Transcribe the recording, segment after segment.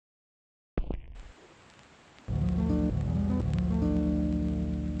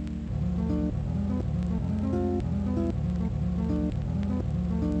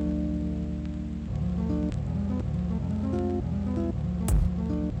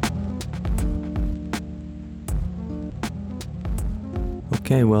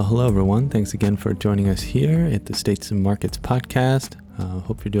Okay, well, hello everyone. Thanks again for joining us here at the States and Markets podcast.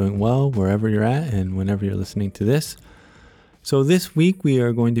 Hope you're doing well wherever you're at and whenever you're listening to this. So this week we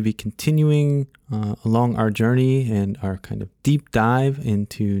are going to be continuing along our journey and our kind of deep dive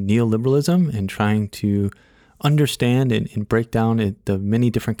into neoliberalism and trying to understand and break down the many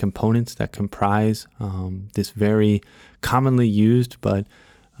different components that comprise this very commonly used but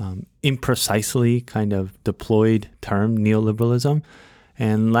imprecisely kind of deployed term, neoliberalism.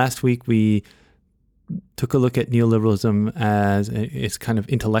 And last week we took a look at neoliberalism as its kind of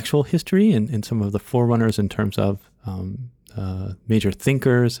intellectual history and some of the forerunners in terms of major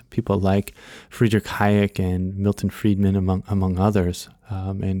thinkers, people like Friedrich Hayek and Milton Friedman, among others,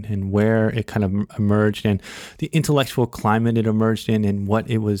 and where it kind of emerged and the intellectual climate it emerged in and what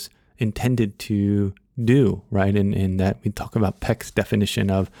it was intended to do, right? And that we talk about Peck's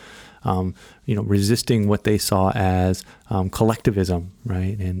definition of, resisting what they saw as collectivism,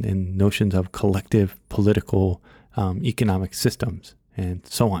 right? And notions of collective political economic systems and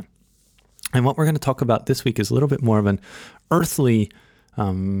so on. And what we're going to talk about this week is a little bit more of an earthly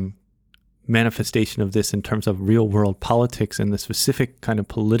manifestation of this in terms of real world politics and the specific kind of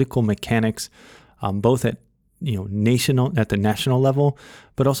political mechanics, both at the national level,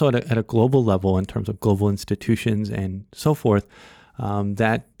 but also at a global level in terms of global institutions and so forth,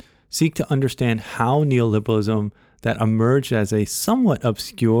 that seek to understand how neoliberalism that emerged as a somewhat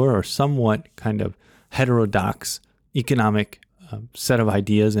obscure or somewhat kind of heterodox economic set of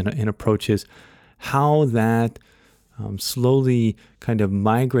ideas and approaches, how that slowly kind of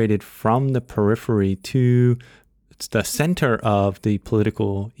migrated from the periphery to the center of the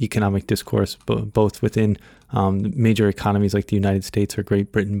political economic discourse, both within major economies like the United States or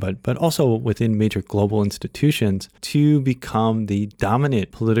Great Britain, but also within major global institutions, to become the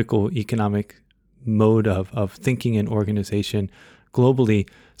dominant political economic mode of thinking and organization globally,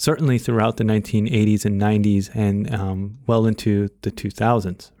 certainly throughout the 1980s and 90s and well into the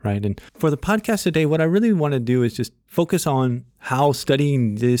 2000s, right? And for the podcast today, what I really want to do is just focus on how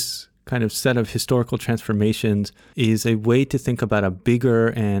studying this kind of set of historical transformations is a way to think about a bigger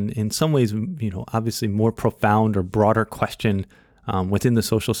and in some ways, obviously more profound or broader question within the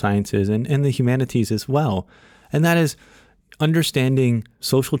social sciences and the humanities as well. And that is understanding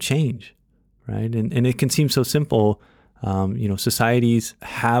social change, right? And it can seem so simple. Societies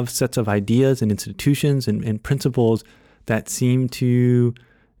have sets of ideas and institutions and principles that seem to,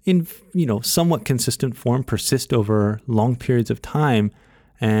 in somewhat consistent form, persist over long periods of time.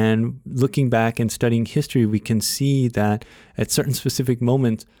 And looking back and studying history, we can see that at certain specific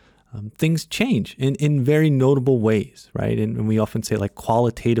moments, things change in very notable ways, right? And we often say like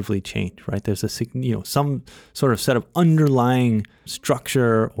qualitatively change, right? There's some sort of set of underlying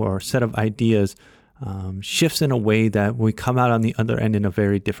structure or set of ideas shifts in a way that we come out on the other end in a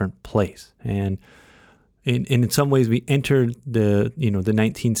very different place. And in some ways, we entered the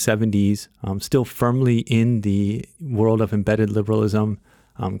 1970s still firmly in the world of embedded liberalism,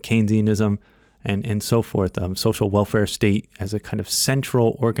 Keynesianism, and so forth, social welfare state as a kind of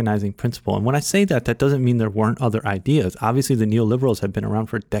central organizing principle. And when I say that doesn't mean there weren't other ideas. Obviously, the neoliberals have been around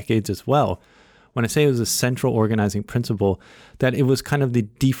for decades as well. When I say it was a central organizing principle, that it was kind of the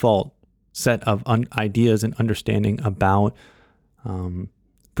default set of ideas and understanding about,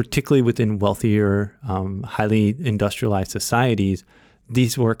 particularly within wealthier, highly industrialized societies,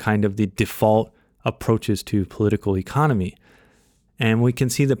 these were kind of the default approaches to political economy. And we can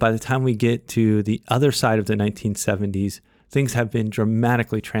see that by the time we get to the other side of the 1970s, things have been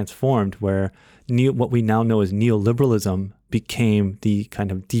dramatically transformed where what we now know as neoliberalism became the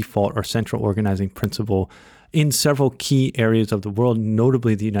kind of default or central organizing principle in several key areas of the world,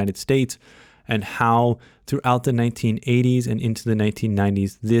 notably the United States, and how throughout the 1980s and into the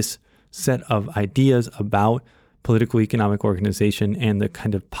 1990s, this set of ideas about political economic organization and the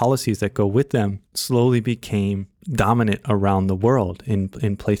kind of policies that go with them slowly became dominant around the world in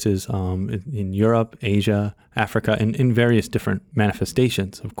places in Europe, Asia, Africa, and in various different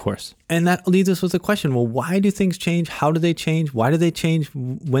manifestations, of course. And that leads us with the question, well, why do things change? How do they change? Why do they change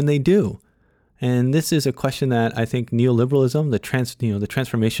when they do? And this is a question that I think neoliberalism, the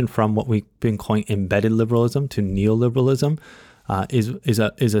transformation from what we've been calling embedded liberalism to neoliberalism, is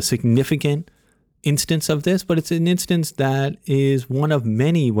a significant instance of this, but it's an instance that is one of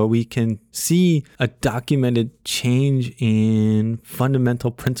many where we can see a documented change in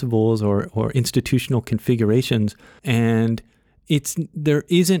fundamental principles or institutional configurations. And there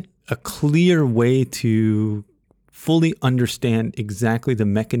isn't a clear way to fully understand exactly the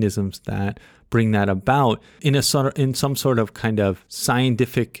mechanisms that bring that about in some sort of kind of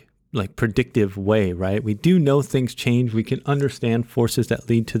scientific like predictive way, right? We do know things change. We can understand forces that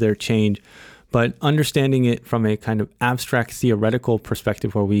lead to their change, but understanding it from a kind of abstract theoretical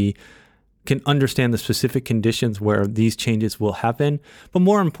perspective where we can understand the specific conditions where these changes will happen, but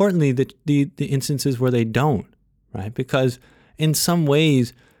more importantly, the instances where they don't, right? Because in some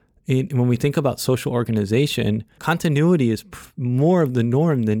ways, when we think about social organization, continuity is more of the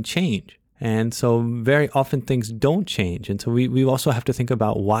norm than change. And so very often things don't change. And so we also have to think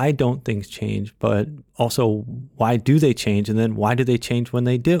about why don't things change, but also why do they change? And then why do they change when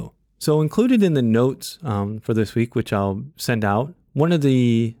they do? So included in the notes for this week, which I'll send out, one of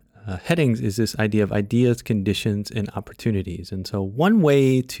the headings is this idea of ideas, conditions, and opportunities. And so one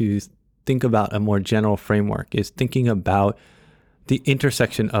way to think about a more general framework is thinking about the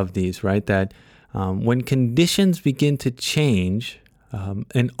intersection of these, right? That when conditions begin to change,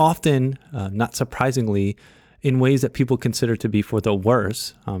 and often, not surprisingly, in ways that people consider to be for the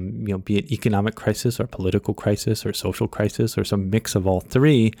worse, be it economic crisis or political crisis or social crisis or some mix of all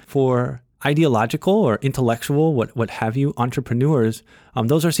three, for ideological or intellectual, what have you, entrepreneurs,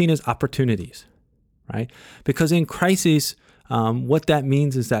 those are seen as opportunities, right? Because in crisis, what that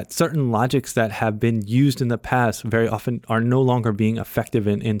means is that certain logics that have been used in the past very often are no longer being effective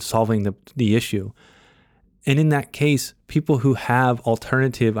in solving the issue. And in that case, people who have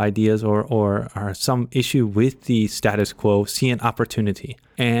alternative ideas or are some issue with the status quo see an opportunity.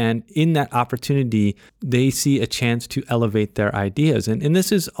 And in that opportunity, they see a chance to elevate their ideas. And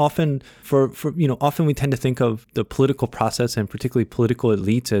this is often often we tend to think of the political process and particularly political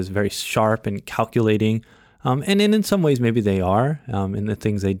elites as very sharp and calculating. And in some ways, maybe they are in the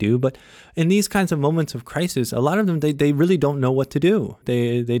things they do. But in these kinds of moments of crisis, a lot of them, they really don't know what to do.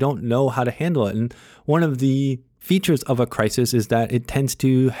 They don't know how to handle it. And one of the features of a crisis is that it tends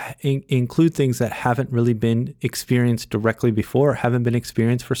to include things that haven't really been experienced directly before or haven't been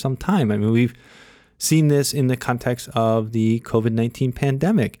experienced for some time. I mean, we've seen this in the context of the COVID-19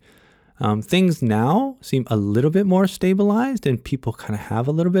 pandemic. Things now seem a little bit more stabilized and people kind of have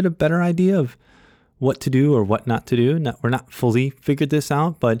a little bit of better idea of what to do or what not to do. We're not fully figured this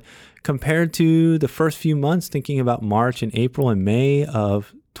out, but compared to the first few months, thinking about March and April and May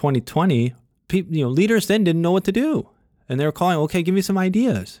of 2020, leaders then didn't know what to do. And they were calling, okay, give me some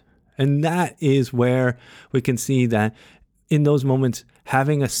ideas. And that is where we can see that in those moments,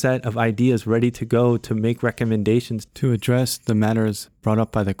 having a set of ideas ready to go to make recommendations to address the matters brought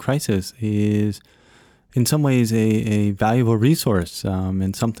up by the crisis is in some ways a valuable resource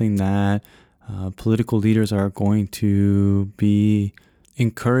and something that political leaders are going to be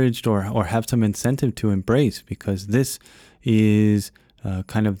encouraged or have some incentive to embrace, because this is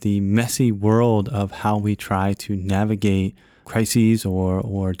kind of the messy world of how we try to navigate crises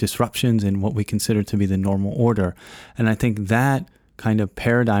or disruptions in what we consider to be the normal order. And I think that kind of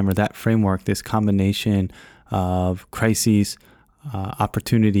paradigm or that framework, this combination of crises,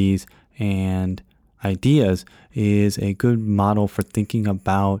 opportunities, and ideas is a good model for thinking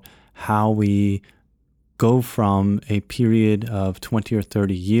about how we go from a period of 20 or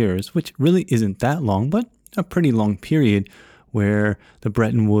 30 years, which really isn't that long, but a pretty long period, where the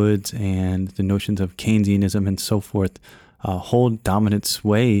Bretton Woods and the notions of Keynesianism and so forth hold dominant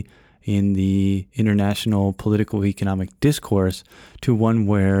sway in the international political economic discourse, to one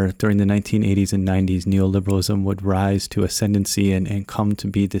where during the 1980s and 90s, neoliberalism would rise to ascendancy and come to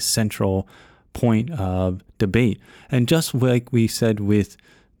be the central point of debate. And just like we said with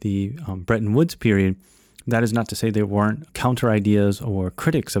the Bretton Woods period, that is not to say there weren't counter ideas or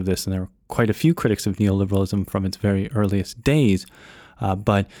critics of this, and there were quite a few critics of neoliberalism from its very earliest days.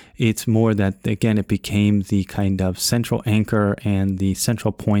 But it's more that, again, it became the kind of central anchor and the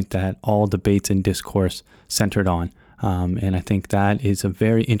central point that all debates and discourse centered on. And I think that is a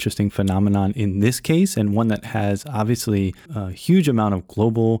very interesting phenomenon in this case, and one that has obviously a huge amount of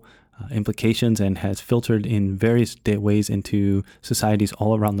global implications and has filtered in various ways into societies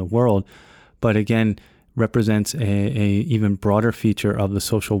all around the world. But again, represents a even broader feature of the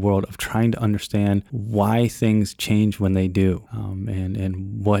social world of trying to understand why things change when they do,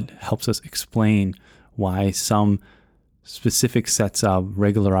 and what helps us explain why some specific sets of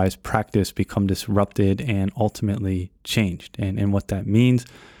regularized practice become disrupted and ultimately changed, and what that means.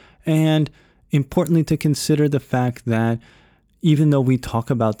 And importantly, to consider the fact that even though we talk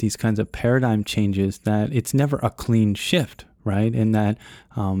about these kinds of paradigm changes, that it's never a clean shift, right? And that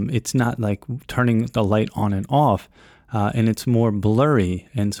it's not like turning the light on and off, and it's more blurry.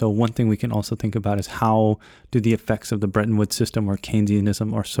 And so one thing we can also think about is how do the effects of the Bretton Woods system or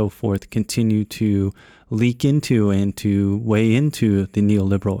Keynesianism or so forth continue to leak into and to weigh into the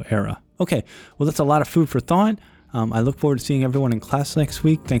neoliberal era. Okay, well, that's a lot of food for thought. I look forward to seeing everyone in class next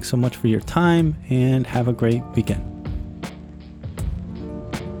week. Thanks so much for your time and have a great weekend.